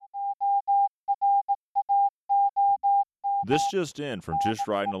This just in from Just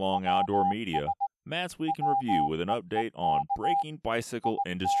Riding Along Outdoor Media, Matt's Week in Review with an update on breaking bicycle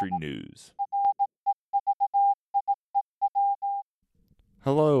industry news.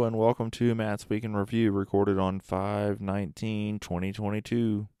 Hello and welcome to Matt's Week in Review, recorded on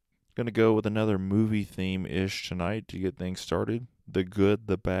 5/19/2022. Gonna go with another movie theme-ish tonight to get things started. The Good,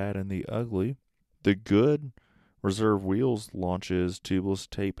 the Bad, and the Ugly. The Good, Reserve Wheels launches tubeless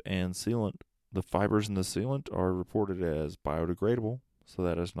tape and sealant. The fibers in the sealant are reported as biodegradable, so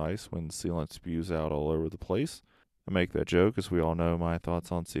that is nice when sealant spews out all over the place. I make that joke as we all know my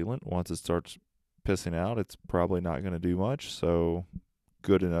thoughts on sealant. Once it starts pissing out, it's probably not going to do much, so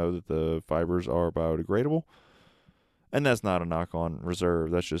good to know that the fibers are biodegradable. And that's not a knock on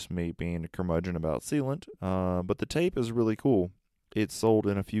Reserve. That's just me being a curmudgeon about sealant. But the tape is really cool. It's sold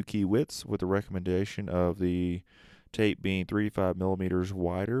in a few key widths with the recommendation of the tape being 3 to 5 millimeters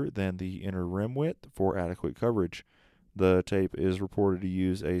wider than the inner rim width for adequate coverage. The tape is reported to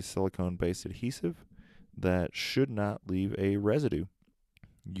use a silicone-based adhesive that should not leave a residue.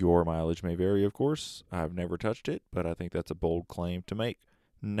 Your mileage may vary, of course. I've never touched it, but I think that's a bold claim to make.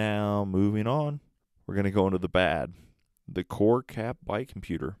 Now, moving on, we're going to go into the bad. The Core Cap Bike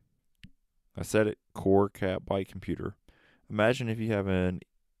Computer. I said it, Core Cap Bike Computer. Imagine if you have a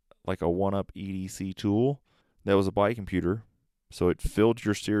 1-up EDC tool that was a bike computer, so it filled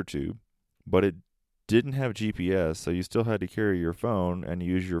your steer tube, but it didn't have GPS, so you still had to carry your phone and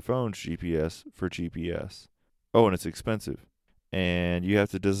use your phone's GPS for GPS. Oh, and it's expensive, and you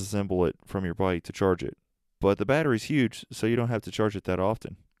have to disassemble it from your bike to charge it. But the battery's huge, so you don't have to charge it that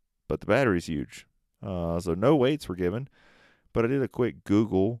often. But the battery's huge, so no weights were given. But I did a quick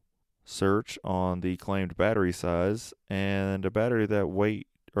Google search on the claimed battery size, and a battery that weight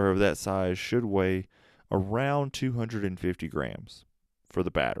or of that size should weigh around 250 grams for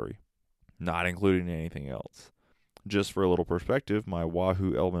the battery, not including anything else. Just for a little perspective, my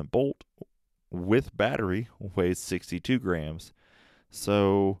Wahoo Element Bolt with battery weighs 62 grams.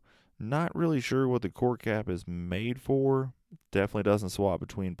 So, not really sure what the core cap is made for. Definitely doesn't swap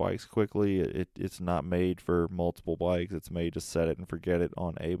between bikes quickly. It's not made for multiple bikes. It's made to set it and forget it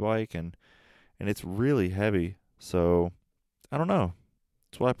on a bike, and it's really heavy. So, I don't know.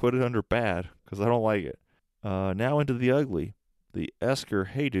 That's why I put it under bad, because I don't like it. Now into the ugly. The Esker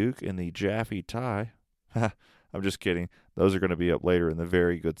Hayduke and the Japhy tie. I'm just kidding. Those are going to be up later in the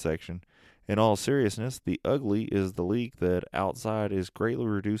very good section. In all seriousness, the ugly is the leak that Outside is greatly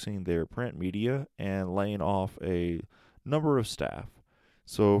reducing their print media and laying off a number of staff.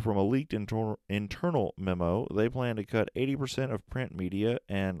 So, from a leaked internal memo, they plan to cut 80% of print media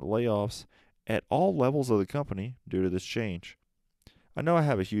and layoffs at all levels of the company due to this change. I know I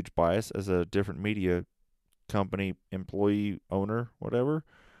have a huge bias as a different media company, employee, owner, whatever,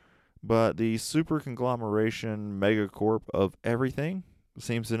 but the super conglomeration megacorp of everything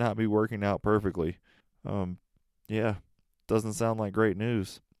seems to not be working out perfectly. Yeah, doesn't sound like great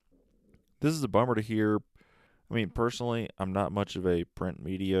news. This is a bummer to hear. I mean, personally, I'm not much of a print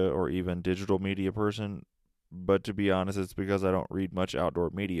media or even digital media person, but to be honest, it's because I don't read much outdoor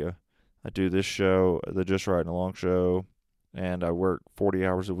media. I do this show, the Just Riding Along show, and I work 40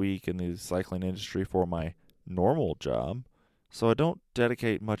 hours a week in the cycling industry for my normal job, so I don't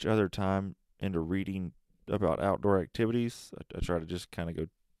dedicate much other time into reading about outdoor activities. I try to just kind of go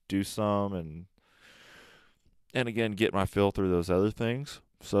do some and again get my fill through those other things.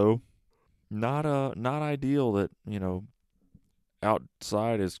 So not ideal that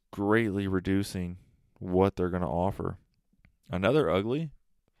Outside is greatly reducing what they're going to offer. Another ugly,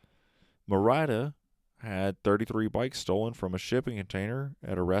 Merida had 33 bikes stolen from a shipping container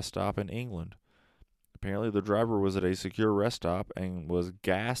at a rest stop in England. Apparently, the driver was at a secure rest stop and was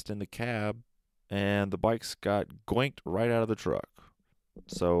gassed in the cab, and the bikes got goinked right out of the truck.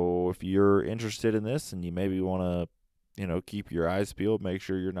 So, if you're interested in this and you maybe want to, keep your eyes peeled, make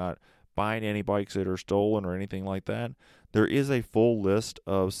sure you're not buying any bikes that are stolen or anything like that. There is a full list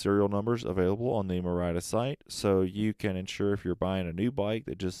of serial numbers available on the Merida site, so you can ensure if you're buying a new bike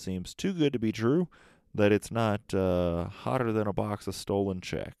that just seems too good to be true, that it's not hotter than a box of stolen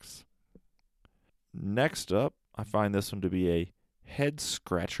checks. Next up, I find this one to be a head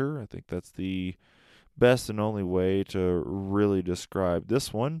scratcher. I think that's the best and only way to really describe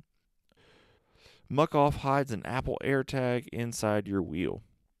this one. Muc Off hides an Apple AirTag inside your wheel.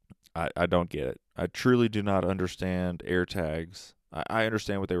 I don't get it. I truly do not understand AirTags. I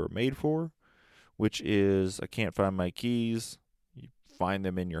understand what they were made for, which is I can't find my keys. You find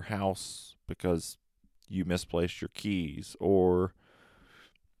them in your house because you misplaced your keys, or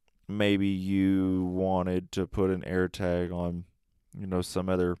maybe you wanted to put an AirTag on, some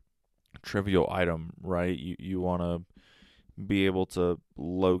other trivial item, right? You want to be able to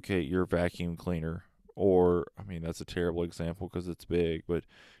locate your vacuum cleaner. Or, I mean, that's a terrible example because it's big, but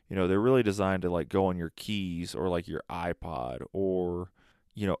they're really designed to like go on your keys or like your iPod, or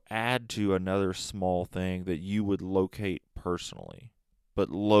add to another small thing that you would locate personally, but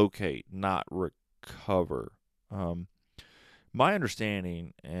locate, not recover. My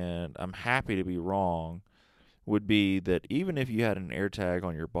understanding, and I'm happy to be wrong, would be that even if you had an AirTag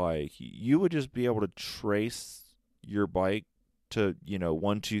on your bike, you would just be able to trace your bike to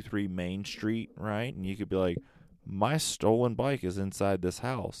 123 Main Street, right? And you could be like, my stolen bike is inside this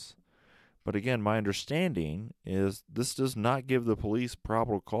house. But again, my understanding is this does not give the police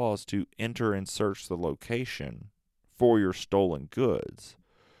probable cause to enter and search the location for your stolen goods.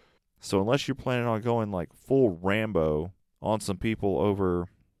 So unless you're planning on going like full Rambo on some people over,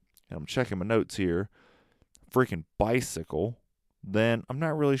 and I'm checking my notes here, freaking bicycle, then I'm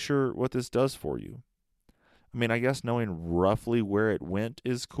not really sure what this does for you. I mean, I guess knowing roughly where it went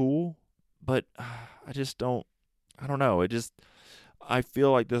is cool, but I don't know. I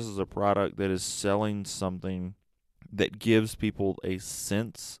feel like this is a product that is selling something that gives people a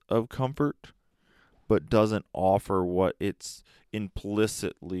sense of comfort, but doesn't offer what it's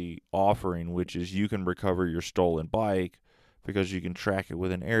implicitly offering, which is you can recover your stolen bike because you can track it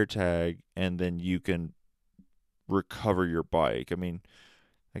with an AirTag, and then you can recover your bike. I mean,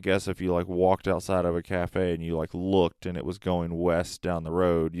 I guess if you like walked outside of a cafe and you like looked and it was going west down the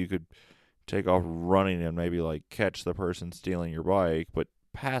road, you could take off running and maybe like catch the person stealing your bike. But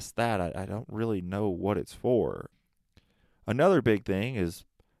past that, I don't really know what it's for. Another big thing is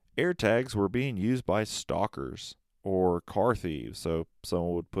AirTags were being used by stalkers or car thieves. So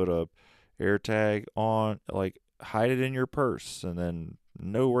someone would put a AirTag on, like hide it in your purse, and then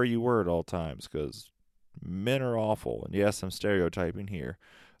know where you were at all times because men are awful. And yes, I'm stereotyping here.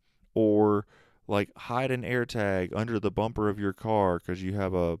 Or like hide an AirTag under the bumper of your car because you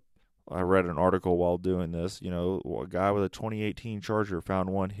have I read an article while doing this, a guy with a 2018 Charger found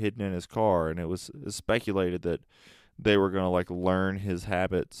one hidden in his car, and it was speculated that they were going to like learn his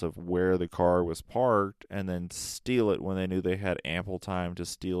habits of where the car was parked and then steal it when they knew they had ample time to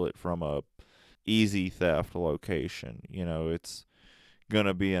steal it from a easy theft location. It's going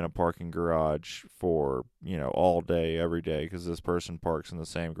to be in a parking garage for, all day, every day, because this person parks in the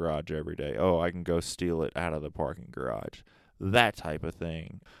same garage every day. Oh, I can go steal it out of the parking garage. That type of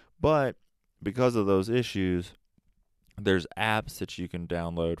thing. But because of those issues, there's apps that you can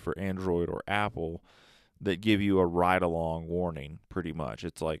download for Android or Apple that give you a ride-along warning, pretty much.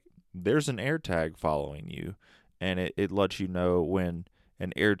 It's like, there's an AirTag following you, and it lets you know when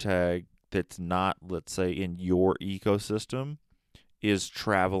an AirTag that's not, let's say, in your ecosystem is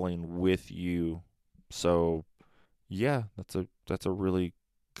traveling with you. So, yeah, that's a really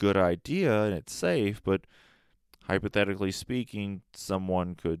good idea, and it's safe, but hypothetically speaking,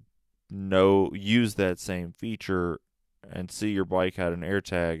 someone could use that same feature and see your bike had an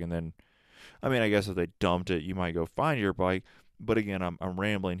AirTag, and then, I mean, I guess if they dumped it, you might go find your bike. But again, I'm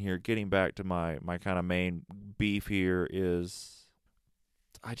rambling here. Getting back to my kind of main beef here is,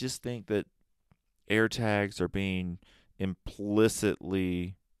 I just think that AirTags are being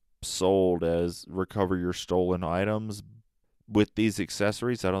implicitly sold as recover your stolen items with these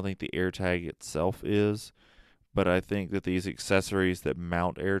accessories. I don't think the AirTag itself is, but I think that these accessories that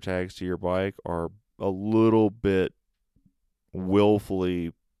mount AirTags to your bike are a little bit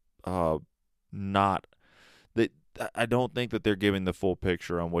willfully not that. I don't think that they're giving the full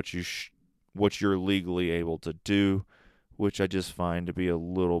picture on what you're legally able to do, which I just find to be a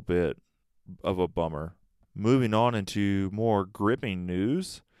little bit of a bummer. Moving on into more gripping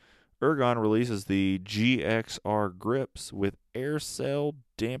news, Ergon releases the GXR Grips with air cell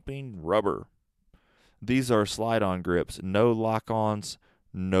damping rubber. These are slide-on grips, no lock-ons,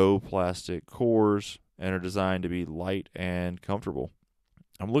 no plastic cores, and are designed to be light and comfortable.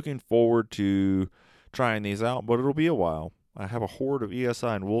 I'm looking forward to trying these out, but it'll be a while. I have a horde of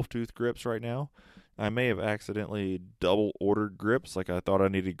ESI and Wolftooth grips right now. I may have accidentally double ordered grips, like I thought I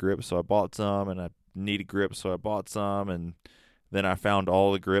needed grips, so I bought some, and I needed grips, so I bought some, and then I found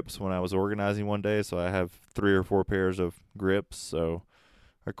all the grips when I was organizing one day, so I have 3 or 4 pairs of grips, so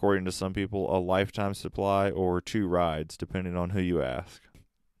according to some people, a lifetime supply or 2 rides, depending on who you ask.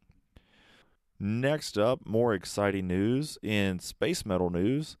 Next up, more exciting news. In space metal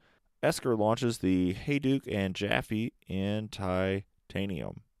news, Esker launches the Hayduke and Japhy in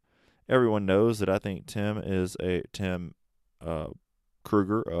titanium. Everyone knows that I think Tim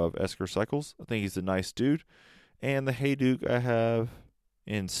Kruger of Esker Cycles. I think he's a nice dude. And the Hayduke I have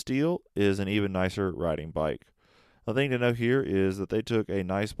in steel is an even nicer riding bike. The thing to know here is that they took a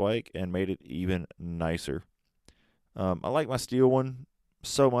nice bike and made it even nicer. I like my steel one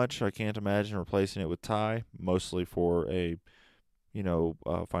so much I can't imagine replacing it with tie, mostly for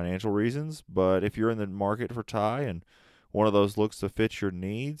financial reasons. But if you're in the market for tie and one of those looks to fit your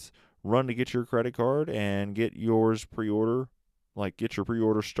needs, run to get your credit card and get yours pre-order. Like, get your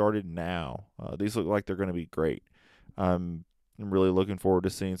pre-order started now. These look like they're going to be great. I'm really looking forward to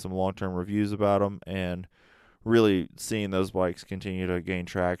seeing some long-term reviews about them and really seeing those bikes continue to gain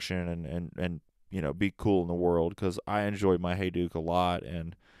traction and be cool in the world, because I enjoy my Hayduke a lot,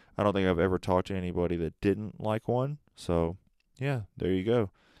 and I don't think I've ever talked to anybody that didn't like one. So yeah, there you go.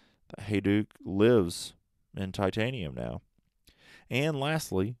 The Hayduke lives in titanium now. And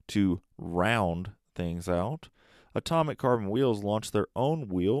lastly, to round things out, Atomic Carbon Wheels launched their own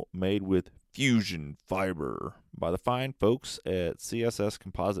wheel made with fusion fiber by the fine folks at CSS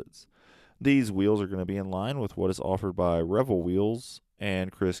Composites. These wheels are going to be in line with what is offered by Revel Wheels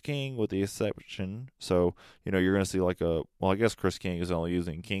and Chris King, with the exception. So, you're going to see I guess Chris King is only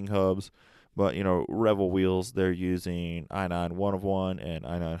using King hubs, but, Revel Wheels, they're using i9 1 of 1 and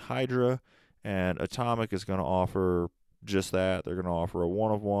i9 Hydra, and Atomic is going to offer just that. They're going to offer a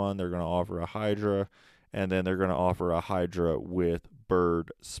 1 of 1, they're going to offer a Hydra, and then they're going to offer a Hydra with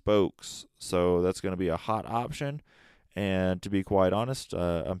bird spokes. So that's going to be a hot option. And to be quite honest,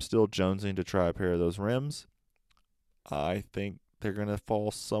 I'm still jonesing to try a pair of those rims. I think they're going to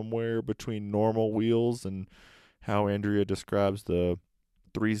fall somewhere between normal wheels and how Andrea describes the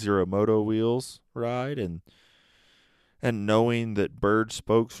 3.0 Moto wheels ride, and knowing that bird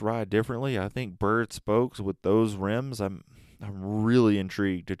spokes ride differently, I think bird spokes with those rims, I'm really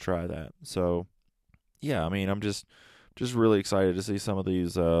intrigued to try that. So yeah, I'm just really excited to see some of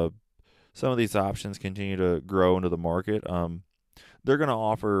these options continue to grow into the market. They're going to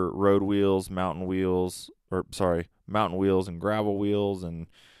offer road wheels, mountain wheels and gravel wheels, and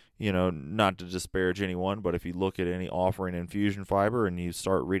not to disparage anyone, but if you look at any offering in Fusion Fiber and you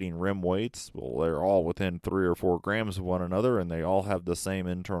start reading rim weights, well, they're all within 3 or 4 grams of one another, and they all have the same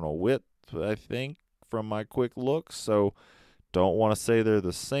internal width, I think, from my quick look. So don't want to say they're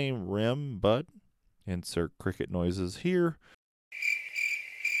the same rim, but insert cricket noises here.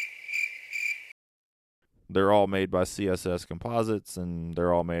 They're all made by CSS Composites, and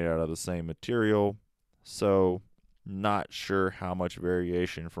they're all made out of the same material. So not sure how much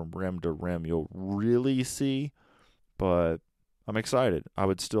variation from rim to rim you'll really see, but I'm excited. I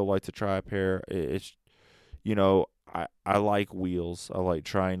would still like to try a pair. I like wheels. I like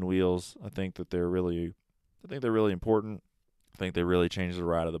trying wheels. I think they're really important. I think they really change the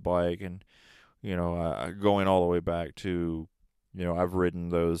ride of the bike, and going all the way back to, I've ridden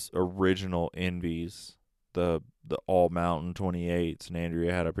those original Envies, the all mountain 28s, and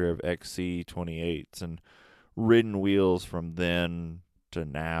Andrea had a pair of XC 28s, and ridden wheels from then to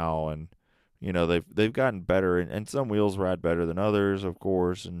now, and they've gotten better, and some wheels ride better than others, of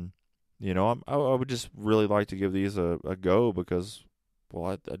course, and I would just really like to give these a go, because,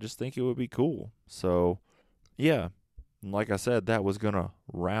 well, I just think it would be cool. So yeah, like I said, that was gonna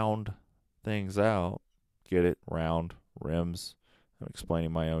round things out. Get it? Round rims. I'm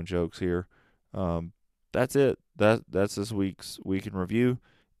explaining my own jokes here. That's it. That's this week's Week in Review.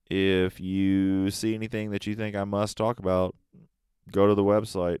 If you see anything that you think I must talk about, go to the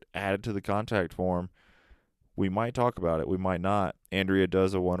website, add it to the contact form. We might talk about it. We might not. Andrea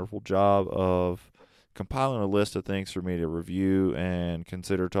does a wonderful job of compiling a list of things for me to review and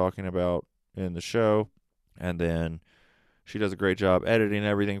consider talking about in the show. And then she does a great job editing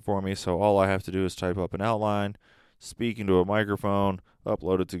everything for me. So all I have to do is type up an outline, speak into a microphone,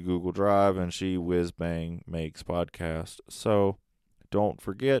 upload it to Google Drive, and she whiz bang makes podcast. So don't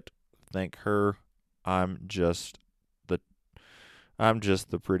forget, thank her. I'm just the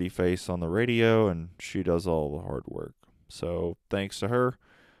pretty face on the radio, and she does all the hard work. So thanks to her.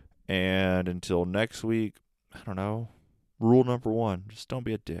 And until next week, I don't know. Rule number 1, just don't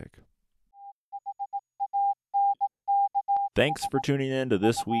be a dick. Thanks for tuning in to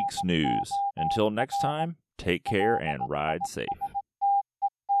this week's news. Until next time, take care and ride safe.